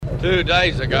2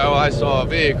 days ago, I saw a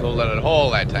vehicle that had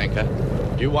hauled that tanker.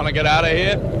 You want to get out of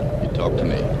here? You talk to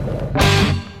me.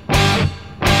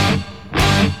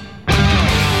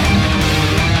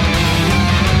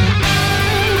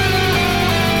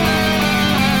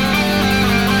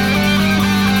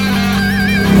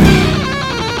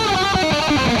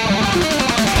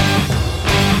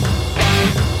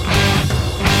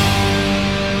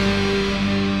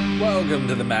 Welcome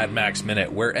to the Mad Max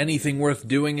Minute, where anything worth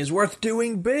doing is worth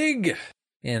doing big.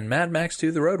 In Mad Max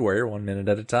 2: The Road Warrior, 1 minute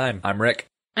at a time. I'm Rick.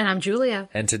 And I'm Julia.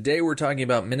 And today we're talking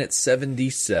about minute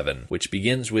 77, which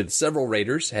begins with several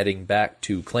raiders heading back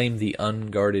to claim the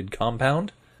unguarded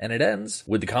compound, and it ends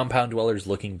with the compound dwellers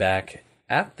looking back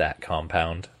at that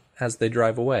compound as they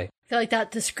drive away. I feel like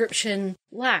that description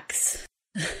lacks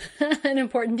an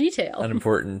important detail. An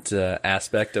important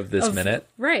aspect of this minute.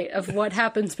 Right, of what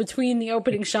happens between the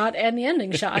opening shot and the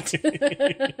ending shot.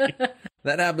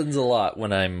 That happens a lot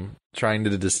when I'm trying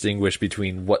to distinguish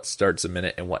between what starts a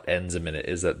minute and what ends a minute,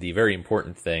 is that the very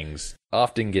important things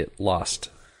often get lost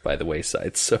by the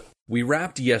wayside. So we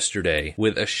wrapped yesterday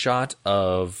with a shot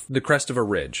of the crest of a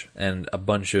ridge and a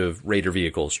bunch of raider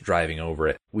vehicles driving over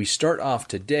it. We start off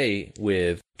today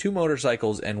with 2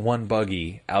 motorcycles and 1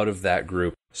 buggy out of that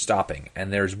group stopping.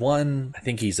 And there's one, I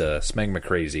think he's a smegma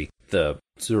crazy, the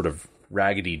sort of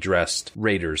raggedy dressed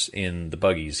raiders in the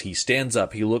buggies. He stands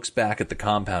up, he looks back at the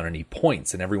compound, and he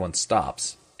points, and everyone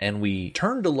stops. And we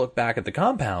turn to look back at the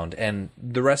compound, and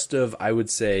the rest of, I would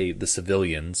say, the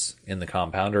civilians in the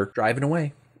compound are driving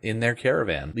away in their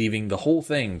caravan, leaving the whole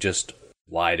thing just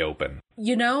wide open.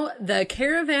 You know, the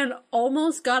caravan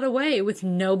almost got away with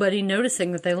nobody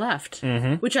noticing that they left,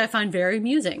 which I find very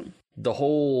amusing. The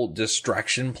whole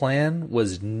distraction plan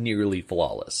was nearly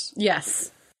flawless.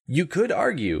 Yes. You could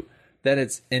argue that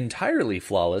it's entirely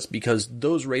flawless because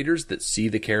those raiders that see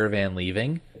the caravan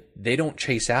leaving, they don't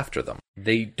chase after them.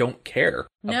 They don't care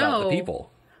about the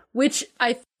people. Which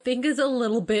I think is a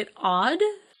little bit odd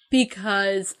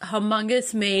because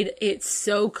Humongous made it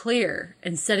so clear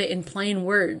and said it in plain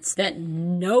words that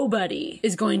nobody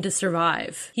is going to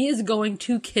survive. He is going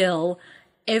to kill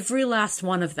every last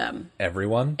one of them.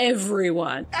 Everyone?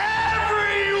 Everyone.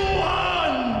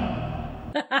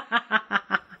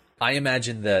 I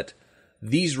imagine that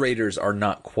these raiders are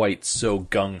not quite so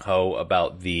gung-ho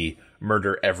about the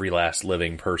murder every last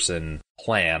living person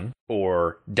plan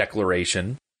or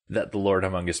declaration that the Lord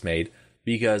Humongous made,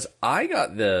 because I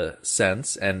got the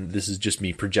sense, and this is just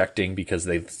me projecting because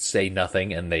they say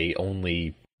nothing and they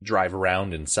only drive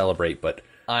around and celebrate, but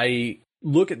I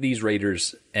look at these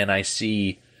raiders and I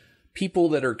see people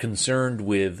that are concerned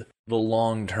with the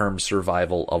long-term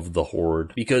survival of the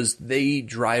horde, because they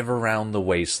drive around the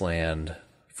wasteland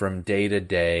from day to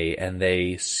day, and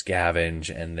they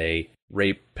scavenge, and they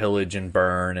rape, pillage, and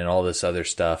burn, and all this other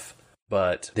stuff,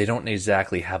 but they don't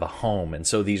exactly have a home. And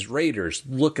so these raiders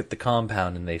look at the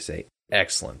compound, and they say,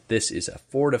 excellent, this is a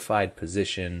fortified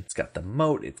position. It's got the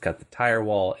moat, it's got the tire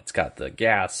wall, it's got the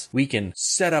gas. We can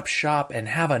set up shop and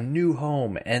have a new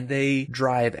home. And they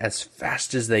drive as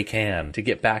fast as they can to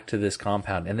get back to this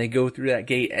compound, and they go through that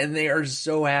gate, and they are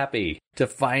so happy to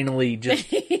finally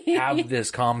just have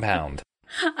this compound.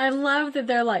 I love that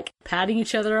they're like patting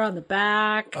each other on the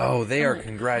back. Oh, they are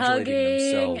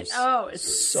congratulating themselves. Oh,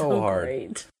 it's so hard.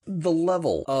 Great. The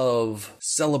level of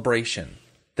celebration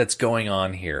that's going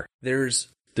on here. There's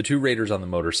the 2 raiders on the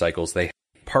motorcycles. They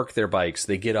park their bikes,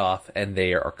 they get off, and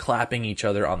they are clapping each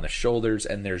other on the shoulders.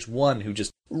 And there's one who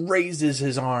just raises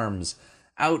his arms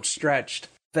outstretched,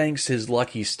 thanks his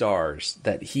lucky stars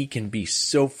that he can be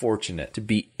so fortunate to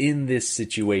be in this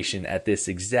situation at this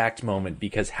exact moment,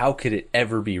 because how could it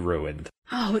ever be ruined?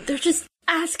 Oh, they're just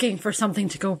asking for something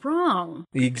to go wrong.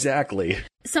 Exactly.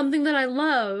 Something that I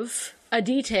love, a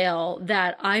detail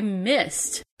that I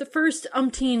missed the first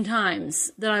umpteen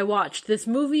times that I watched this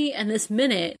movie and this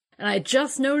minute, and I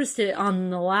just noticed it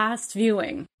on the last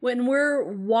viewing. When we're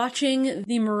watching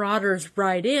the Marauders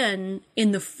ride in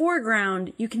the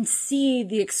foreground, you can see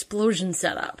the explosion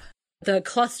setup. The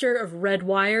cluster of red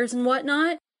wires and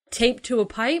whatnot, taped to a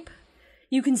pipe.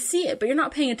 You can see it, but you're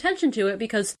not paying attention to it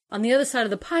because on the other side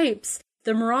of the pipes,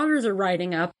 the Marauders are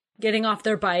riding up, getting off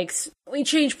their bikes. We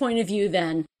change point of view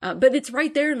then, but it's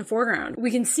right there in the foreground. We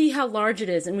can see how large it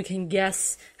is, and we can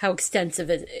guess how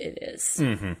extensive it is.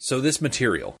 Mm-hmm. So this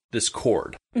material, this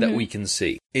cord that we can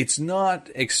see, it's not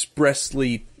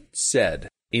expressly said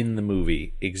in the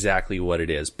movie exactly what it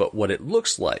is, but what it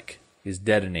looks like is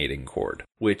detonating cord,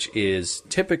 which is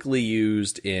typically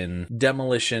used in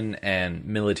demolition and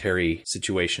military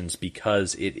situations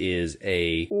because it is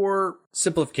for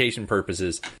simplification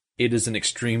purposes, it is an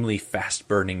extremely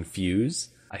fast-burning fuse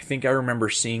I think I remember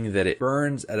seeing that it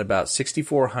burns at about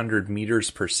 6,400 meters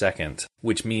per second,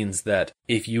 which means that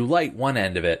if you light one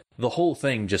end of it, the whole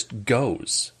thing just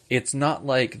goes. It's not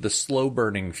like the slow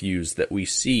burning fuse that we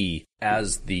see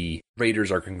as the raiders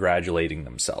are congratulating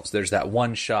themselves. There's that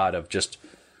one shot of just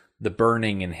the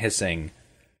burning and hissing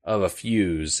of a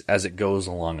fuse as it goes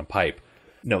along a pipe.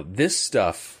 No, this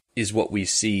stuff is what we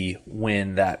see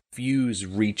when that fuse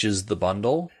reaches the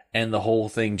bundle and the whole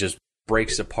thing just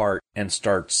breaks apart and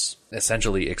starts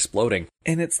essentially exploding.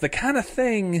 And it's the kind of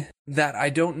thing that I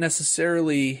don't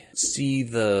necessarily see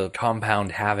the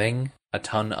compound having a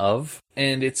ton of.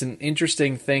 And it's an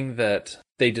interesting thing that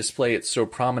they display it so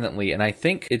prominently. And I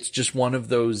think it's just one of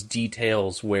those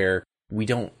details where we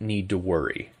don't need to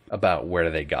worry about where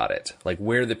they got it. Like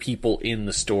where the people in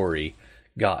the story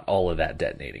got all of that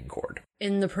detonating cord.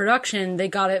 In the production, they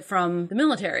got it from the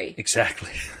military.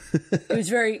 Exactly. It was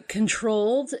very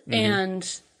controlled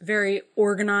and very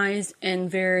organized and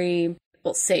very,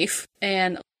 safe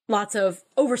and lots of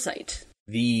oversight.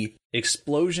 The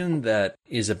explosion that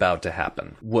is about to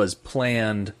happen was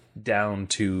planned down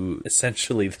to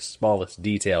essentially the smallest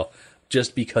detail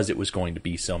just because it was going to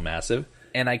be so massive.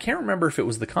 And I can't remember if it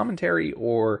was the commentary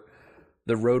or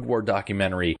the Road War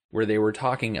documentary where they were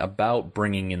talking about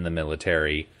bringing in the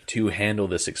military to handle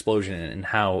this explosion and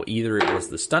how either it was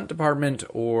the stunt department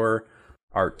or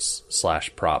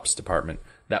arts/props department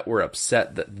that were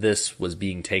upset that this was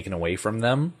being taken away from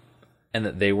them and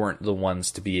that they weren't the ones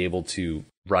to be able to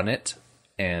run it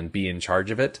and be in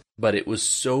charge of it. But it was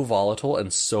so volatile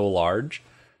and so large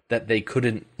that they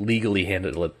couldn't legally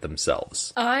handle it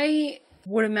themselves. I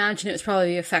would imagine it was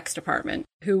probably the effects department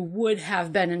who would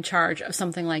have been in charge of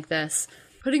something like this.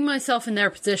 Putting myself in their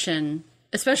position,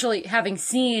 especially having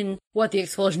seen what the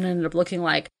explosion ended up looking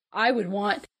like, I would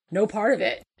want no part of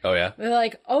it. Oh, yeah? They're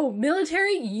like, oh,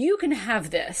 military, you can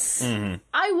have this.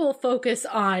 I will focus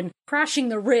on crashing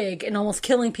the rig and almost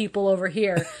killing people over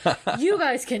here. You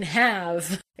guys can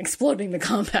have exploding the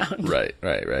compound. Right.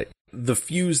 The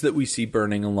fuse that we see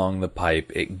burning along the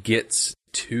pipe, it gets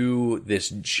to this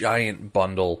giant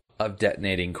bundle of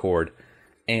detonating cord,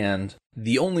 and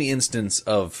the only instance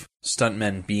of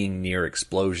stuntmen being near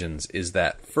explosions is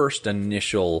that first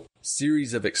initial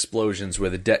series of explosions where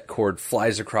the det cord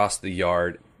flies across the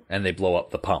yard and they blow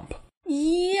up the pump.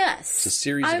 Yes. It's a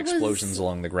series of explosions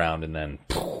along the ground, and then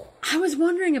I was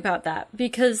wondering about that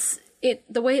because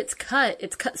the way it's cut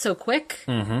so quick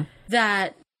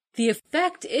that the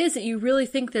effect is that you really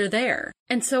think they're there.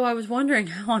 And so I was wondering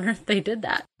how on earth they did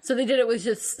that. So they did it with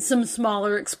just some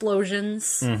smaller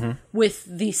explosions with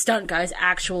the stunt guys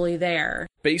actually there.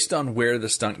 Based on where the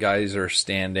stunt guys are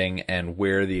standing and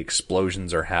where the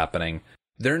explosions are happening,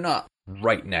 they're not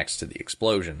right next to the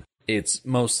explosion. It's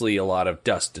mostly a lot of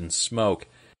dust and smoke,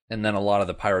 and then a lot of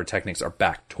the pyrotechnics are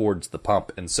back towards the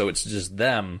pump. And so it's just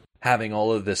them having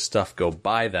all of this stuff go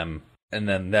by them and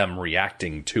then them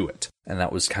reacting to it. And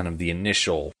that was kind of the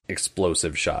initial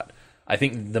explosive shot. I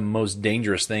think the most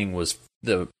dangerous thing was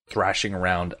the thrashing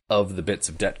around of the bits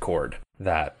of det cord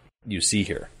that you see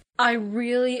here. I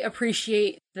really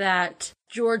appreciate that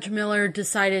George Miller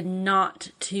decided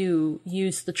not to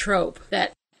use the trope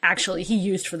that actually he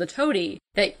used for the toady,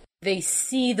 that they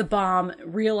see the bomb,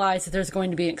 realize that there's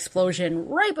going to be an explosion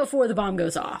right before the bomb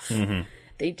goes off.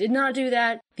 They did not do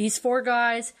that. These four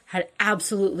guys had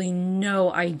absolutely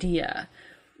no idea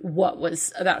what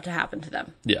was about to happen to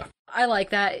them. Yeah. I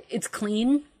like that. It's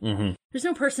clean. There's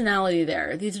no personality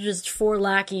there. These are just four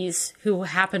lackeys who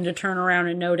happened to turn around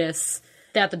and notice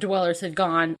that the dwellers had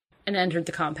gone and entered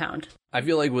the compound. I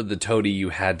feel like with the toady, you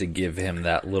had to give him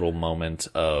that little moment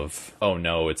of, oh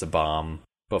no, it's a bomb,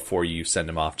 before you send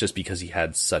him off, just because he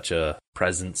had such a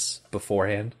presence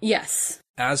beforehand. Yes.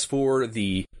 As for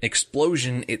the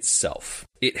explosion itself,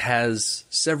 it has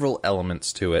several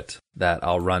elements to it that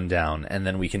I'll run down, and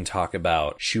then we can talk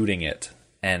about shooting it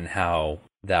and how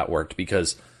that worked,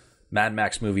 because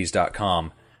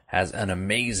MadMaxMovies.com has an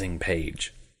amazing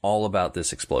page all about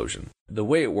this explosion. The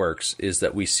way it works is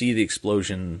that we see the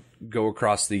explosion go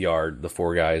across the yard. The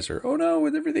four guys are, oh no,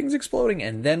 everything's exploding.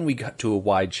 And then we got to a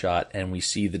wide shot and we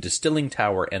see the distilling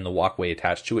tower and the walkway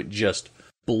attached to it just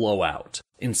blow out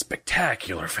in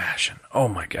spectacular fashion. Oh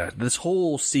my God. This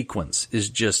whole sequence is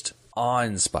just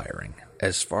awe-inspiring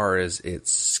as far as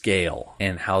its scale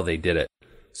and how they did it.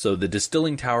 So the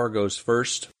distilling tower goes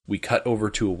first. We cut over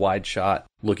to a wide shot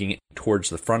looking towards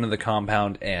the front of the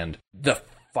compound, and the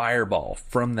fireball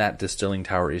from that distilling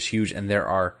tower is huge, and there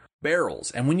are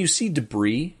barrels. And when you see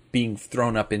debris being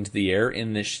thrown up into the air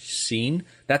in this scene,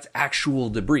 that's actual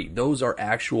debris. Those are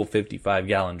actual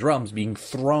 55-gallon drums being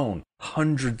thrown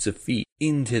hundreds of feet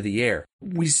into the air.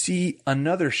 We see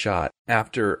another shot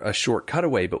after a short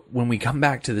cutaway, but when we come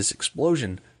back to this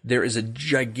explosion, there is a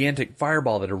gigantic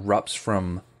fireball that erupts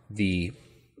from the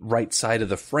right side of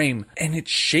the frame, and it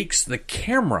shakes the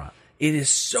camera. It is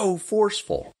so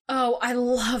forceful. Oh, I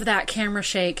love that camera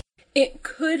shake. It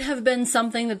could have been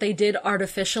something that they did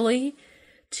artificially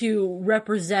to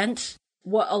represent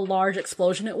what a large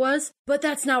explosion it was, but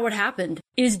that's not what happened.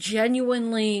 It is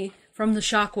genuinely from the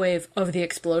shockwave of the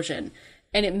explosion,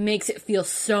 and it makes it feel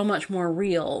so much more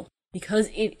real because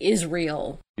it is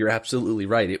real. You're absolutely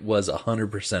right. It was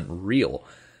 100% real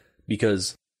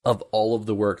because of all of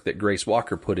the work that Grace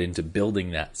Walker put into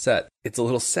building that set. It's a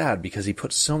little sad because he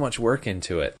put so much work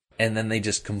into it, and then they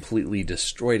just completely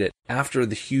destroyed it. After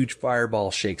the huge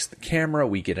fireball shakes the camera,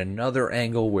 we get another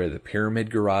angle where the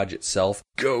pyramid garage itself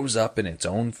goes up in its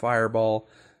own fireball.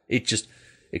 It just,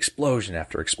 explosion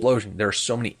after explosion. There are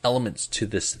so many elements to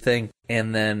this thing.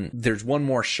 And then there's one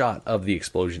more shot of the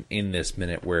explosion in this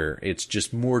minute where it's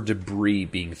just more debris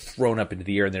being thrown up into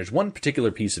the air. And there's one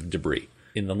particular piece of debris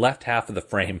in the left half of the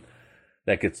frame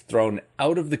that gets thrown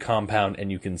out of the compound,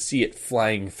 and you can see it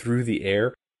flying through the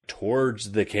air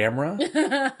towards the camera.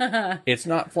 It's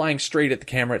not flying straight at the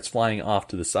camera, it's flying off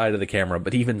to the side of the camera.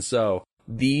 But even so,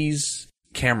 these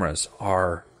cameras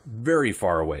are very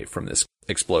far away from this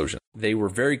explosion. They were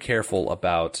very careful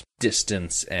about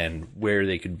distance and where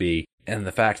they could be, and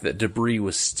the fact that debris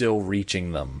was still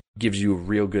reaching them gives you a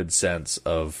real good sense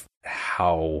of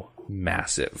how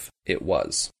massive it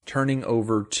was. Turning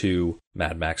over to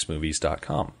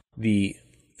MadMaxMovies.com. The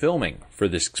filming for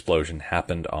this explosion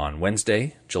happened on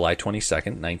Wednesday, July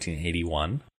 22nd,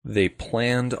 1981. They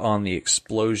planned on the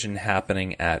explosion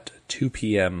happening at 2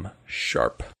 p.m.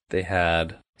 sharp. They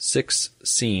had 6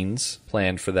 scenes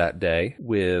planned for that day,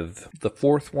 with the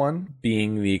 4th one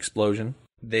being the explosion.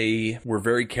 They were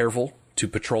very careful to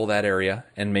patrol that area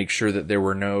and make sure that there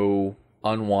were no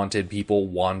unwanted people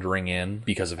wandering in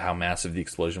because of how massive the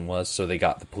explosion was. So they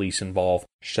got the police involved,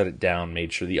 shut it down,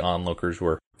 made sure the onlookers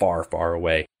were far, far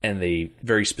away, and they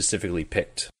very specifically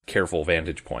picked careful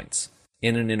vantage points.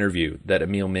 In an interview that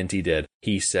Emil Minty did,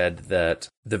 he said that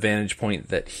the vantage point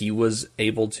that he was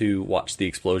able to watch the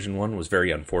explosion one was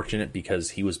very unfortunate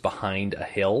because he was behind a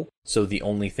hill, so the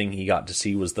only thing he got to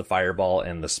see was the fireball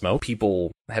and the smoke.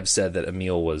 People have said that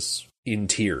Emil was in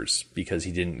tears because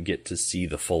he didn't get to see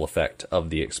the full effect of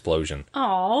the explosion.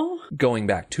 Aww. Going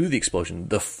back to the explosion,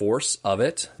 the force of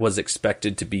it was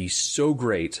expected to be so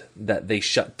great that they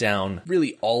shut down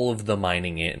really all of the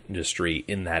mining industry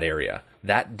in that area.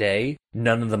 That day,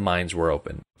 none of the mines were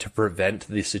open to prevent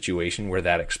the situation where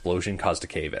that explosion caused a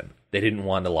cave-in. They didn't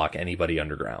want to lock anybody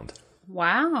underground.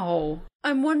 Wow.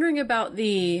 I'm wondering about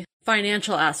the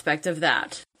financial aspect of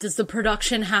that. Does the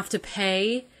production have to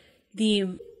pay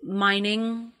the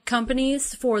mining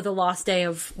companies for the lost day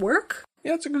of work?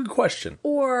 Yeah, that's a good question.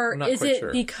 Or is it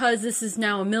sure. Because this is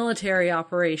now a military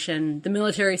operation, the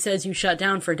military says you shut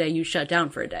down for a day, you shut down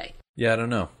for a day? Yeah, I don't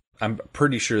know. I'm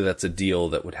pretty sure that's a deal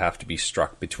that would have to be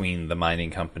struck between the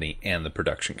mining company and the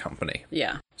production company.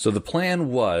 Yeah. So the plan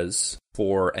was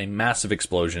for a massive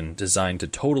explosion designed to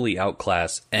totally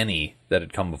outclass any that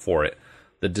had come before it.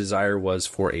 The desire was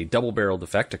for a double-barreled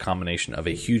effect, a combination of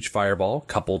a huge fireball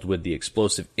coupled with the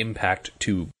explosive impact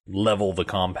to level the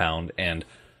compound and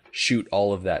shoot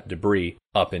all of that debris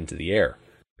up into the air.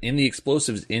 In the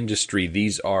explosives industry,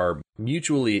 these are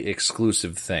mutually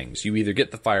exclusive things. You either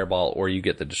get the fireball or you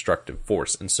get the destructive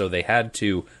force. And so they had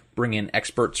to bring in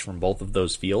experts from both of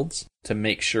those fields to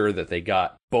make sure that they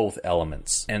got both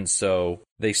elements. And so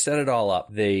they set it all up.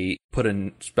 They put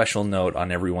a special note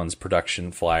on everyone's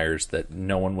production flyers that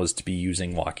no one was to be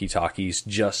using walkie-talkies,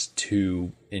 just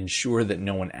to ensure that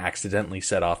no one accidentally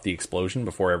set off the explosion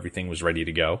before everything was ready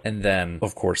to go. And then,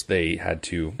 of course, they had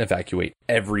to evacuate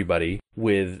everybody,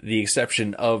 with the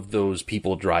exception of those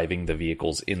people driving the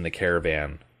vehicles in the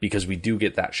caravan, because we do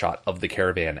get that shot of the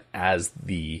caravan as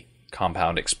the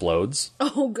compound explodes.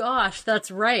 Oh gosh,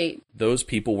 that's right. Those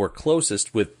people were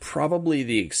closest, with probably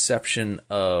the exception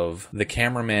of the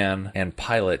cameraman and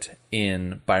pilot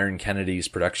in Byron Kennedy's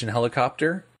production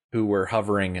helicopter, who were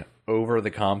hovering over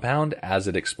the compound as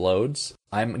it explodes.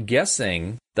 I'm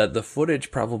guessing that the footage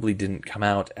probably didn't come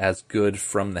out as good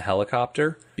from the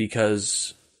helicopter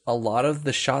because a lot of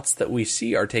the shots that we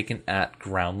see are taken at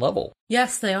ground level.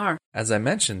 Yes, they are. As I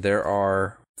mentioned, there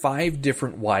are 5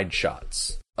 different wide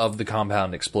shots of the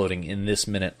compound exploding in this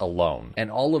minute alone,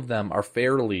 and all of them are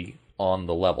fairly on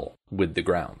the level with the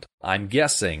ground. I'm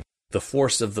guessing the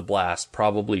force of the blast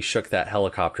probably shook that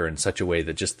helicopter in such a way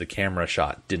that just the camera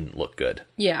shot didn't look good.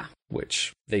 Yeah.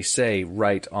 Which they say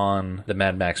right on the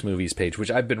Mad Max Movies page,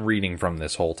 which I've been reading from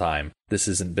this whole time. This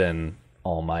hasn't been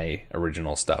all my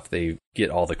original stuff. They get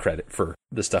all the credit for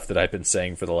the stuff that I've been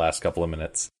saying for the last couple of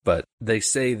minutes. But they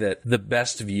say that the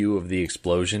best view of the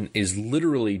explosion is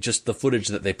literally just the footage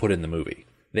that they put in the movie.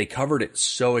 They covered it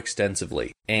so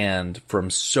extensively and from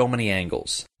so many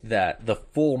angles that the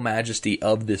full majesty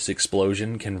of this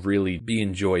explosion can really be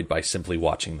enjoyed by simply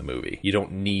watching the movie. You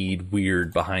don't need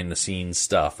weird behind-the-scenes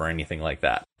stuff or anything like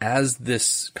that. As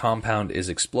this compound is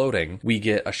exploding, we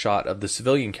get a shot of the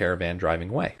civilian caravan driving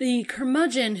away. The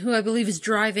curmudgeon, who I believe is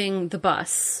driving the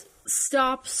bus,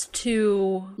 stops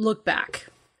to look back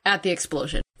at the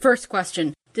explosion. First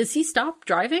question, does he stop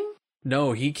driving?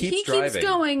 No, he keeps driving. He keeps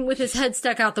going with his head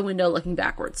stuck out the window looking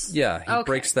backwards. Yeah, he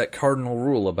breaks that cardinal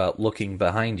rule about looking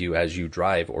behind you as you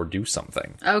drive or do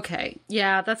something. Okay,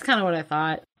 yeah, that's kind of what I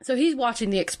thought. So he's watching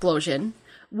the explosion.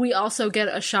 We also get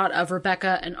a shot of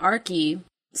Rebecca and Archie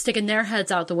sticking their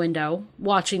heads out the window,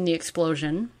 watching the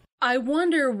explosion. I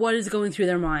wonder what is going through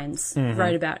their minds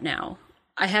right about now.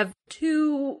 I have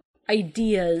two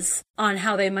ideas on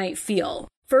how they might feel.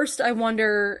 First, I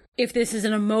wonder if this is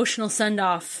an emotional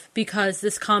send-off because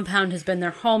this compound has been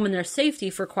their home and their safety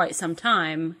for quite some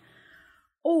time.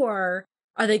 Or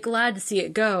are they glad to see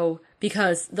it go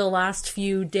because the last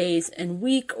few days and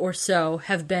week or so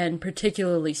have been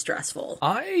particularly stressful?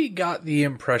 I got the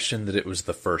impression that it was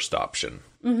the first option.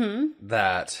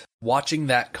 That watching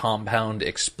that compound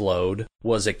explode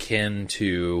was akin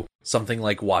to something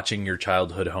like watching your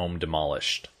childhood home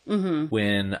demolished.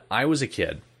 When I was a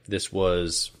kid, this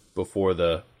was before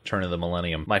the turn of the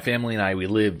millennium, my family and I, we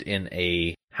lived in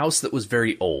a house that was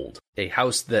very old. A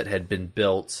house that had been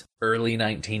built early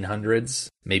 1900s,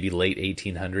 maybe late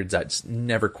 1800s. I'm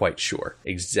never quite sure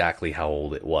exactly how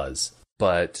old it was.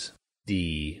 But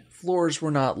the floors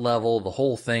were not level. The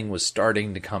whole thing was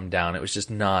starting to come down. It was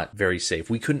just not very safe.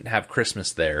 We couldn't have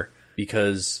Christmas there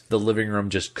because the living room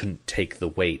just couldn't take the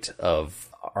weight of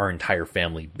our entire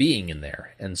family being in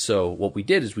there. And so what we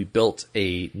did is we built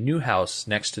a new house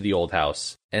next to the old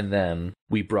house, and then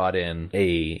we brought in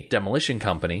a demolition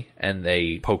company, and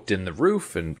they poked in the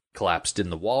roof and collapsed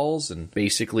in the walls and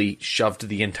basically shoved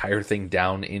the entire thing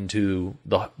down into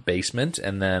the basement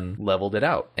and then leveled it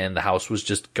out. And the house was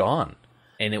just gone.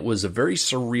 And it was a very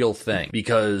surreal thing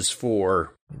because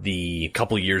for the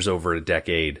couple years, over a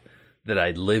decade, that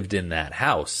I'd lived in that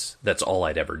house, that's all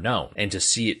I'd ever known. And to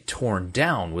see it torn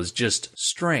down was just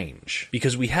strange.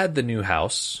 Because we had the new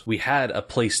house, we had a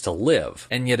place to live,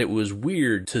 and yet it was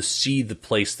weird to see the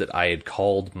place that I had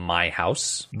called my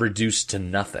house reduced to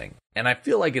nothing. And I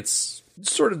feel like it's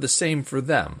sort of the same for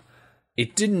them.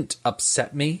 It didn't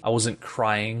upset me. I wasn't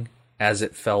crying as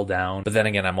it fell down. But then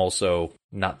again, I'm also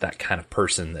not that kind of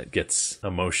person that gets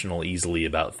emotional easily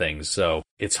about things. So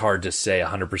it's hard to say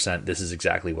 100% this is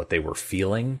exactly what they were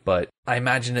feeling. But I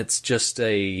imagine it's just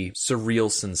a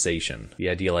surreal sensation. The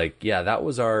idea like, yeah, that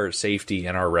was our safety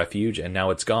and our refuge, and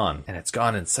now it's gone. And it's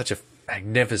gone in such a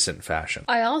magnificent fashion.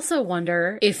 I also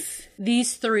wonder if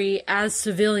these three, as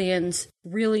civilians,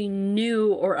 really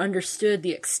knew or understood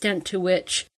the extent to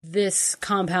which this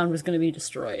compound was going to be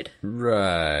destroyed.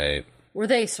 Right. Were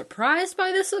they surprised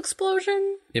by this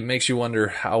explosion? It makes you wonder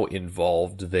how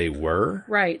involved they were.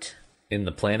 Right. In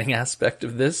the planning aspect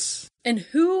of this. And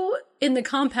who in the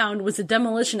compound was a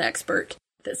demolition expert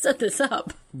that set this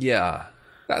up? Yeah.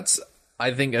 That's,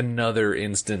 I think, another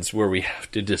instance where we have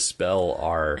to dispel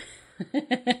our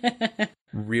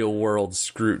real-world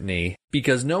scrutiny,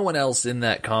 because no one else in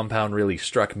that compound really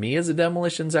struck me as a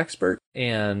demolitions expert,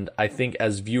 and I think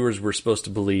as viewers we're supposed to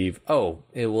believe,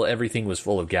 everything was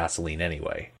full of gasoline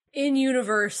anyway. In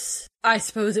universe, I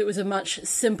suppose it was a much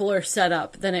simpler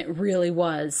setup than it really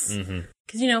was.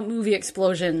 Because, movie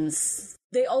explosions,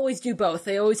 they always do both.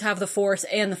 They always have the force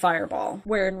and the fireball,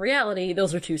 where in reality,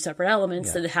 those are two separate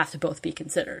elements that have to both be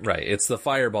considered. Right, it's the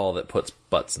fireball that puts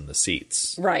butts in the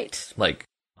seats. Right. Like,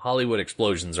 Hollywood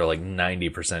explosions are like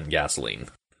 90% gasoline.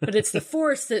 But it's the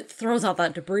force that throws out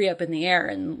that debris up in the air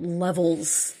and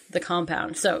levels the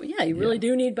compound. So, yeah, you really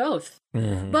do need both.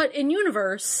 But in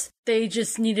universe, they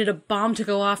just needed a bomb to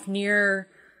go off near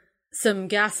some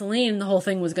gasoline, the whole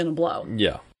thing was going to blow.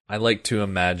 Yeah. I like to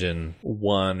imagine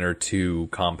one or two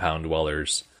compound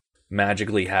dwellers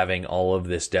magically having all of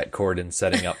this det cord and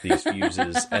setting up these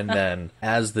fuses, and then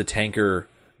as the tanker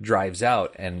drives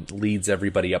out and leads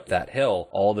everybody up that hill,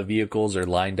 all the vehicles are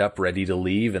lined up ready to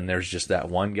leave, and there's just that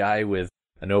one guy with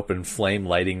an open flame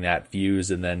lighting that fuse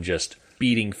and then just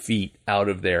beating feet out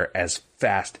of there as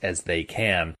fast as they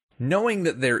can, knowing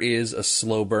that there is a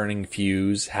slow-burning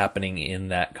fuse happening in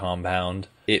that compound,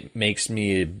 it makes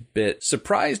me a bit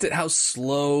surprised at how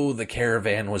slow the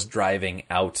caravan was driving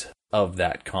out of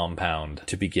that compound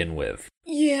to begin with.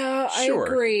 Yeah, Sure. I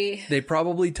agree. They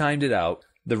probably timed it out.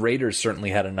 The raiders certainly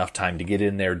had enough time to get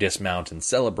in there, dismount, and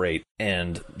celebrate,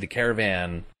 and the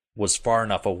caravan was far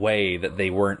enough away that they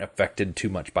weren't affected too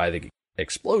much by the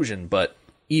explosion, but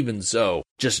even so,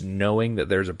 just knowing that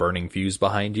there's a burning fuse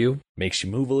behind you makes you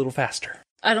move a little faster.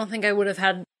 I don't think I would have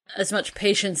had as much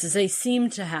patience as they seem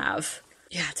to have.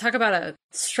 Yeah, talk about a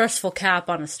stressful cap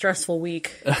on a stressful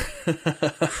week.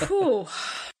 Whew.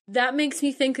 That makes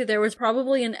me think that there was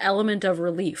probably an element of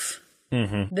relief.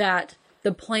 That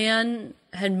the plan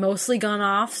had mostly gone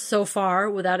off so far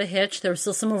without a hitch. There was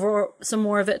still some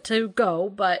more of it to go,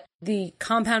 but the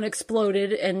compound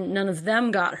exploded and none of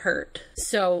them got hurt.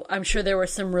 So I'm sure there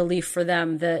was some relief for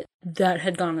them that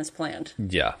had gone as planned.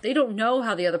 Yeah. They don't know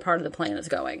how the other part of the plan is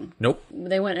going. Nope.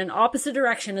 They went in opposite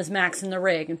direction as Max and the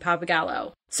rig and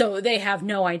Papagallo. So they have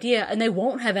no idea, and they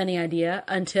won't have any idea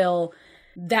until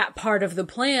that part of the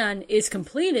plan is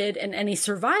completed and any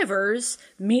survivors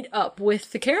meet up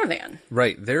with the caravan.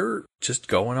 Right. They're just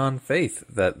going on faith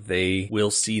that they will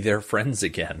see their friends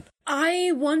again.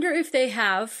 I wonder if they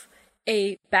have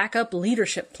a backup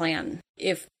leadership plan.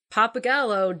 If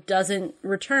Papagallo doesn't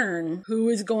return, who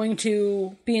is going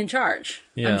to be in charge?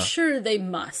 Yeah. I'm sure they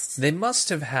must. They must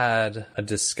have had a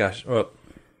discussion. Well,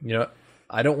 you know,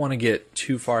 I don't want to get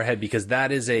too far ahead because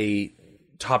that is a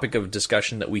topic of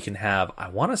discussion that we can have, I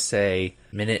want to say,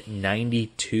 minute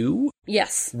 92?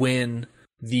 Yes. When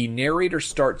the narrator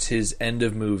starts his end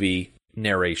of movie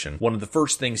narration, one of the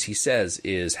first things he says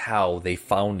is how they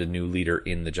found a new leader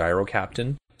in the Gyro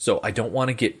Captain. So I don't want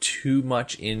to get too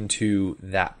much into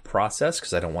that process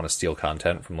because I don't want to steal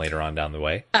content from later on down the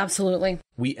way. Absolutely.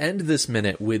 We end this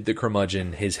minute with the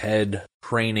curmudgeon, his head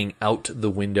craning out the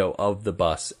window of the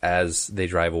bus as they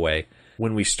drive away.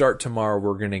 When we start tomorrow,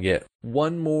 we're going to get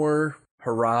one more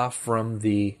hurrah from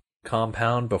the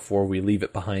compound before we leave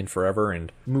it behind forever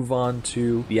and move on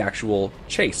to the actual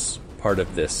chase part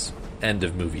of this end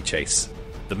of movie chase.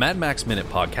 The Mad Max Minute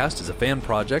podcast is a fan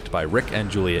project by Rick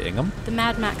and Julia Ingham. The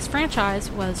Mad Max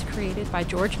franchise was created by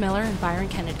George Miller and Byron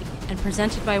Kennedy and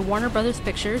presented by Warner Brothers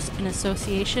Pictures in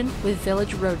association with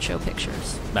Village Roadshow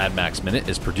Pictures. Mad Max Minute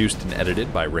is produced and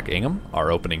edited by Rick Ingham. Our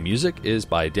opening music is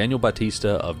by Daniel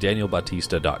Batista of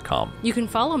danielbatista.com. You can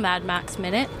follow Mad Max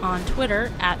Minute on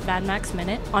Twitter at Mad Max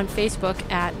Minute, on Facebook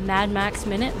at Mad Max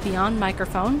Minute Beyond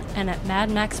Microphone, and at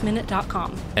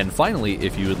madmaxminute.com. And finally,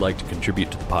 if you would like to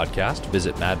contribute to the podcast,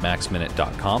 visit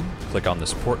madmaxminute.com, click on the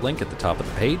support link at the top of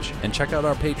the page, and check out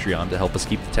our Patreon to help us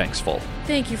keep the tanks full.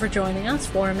 Thank you for joining us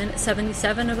for minute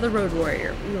 77 of The Road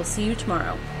Warrior. We will see you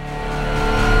tomorrow.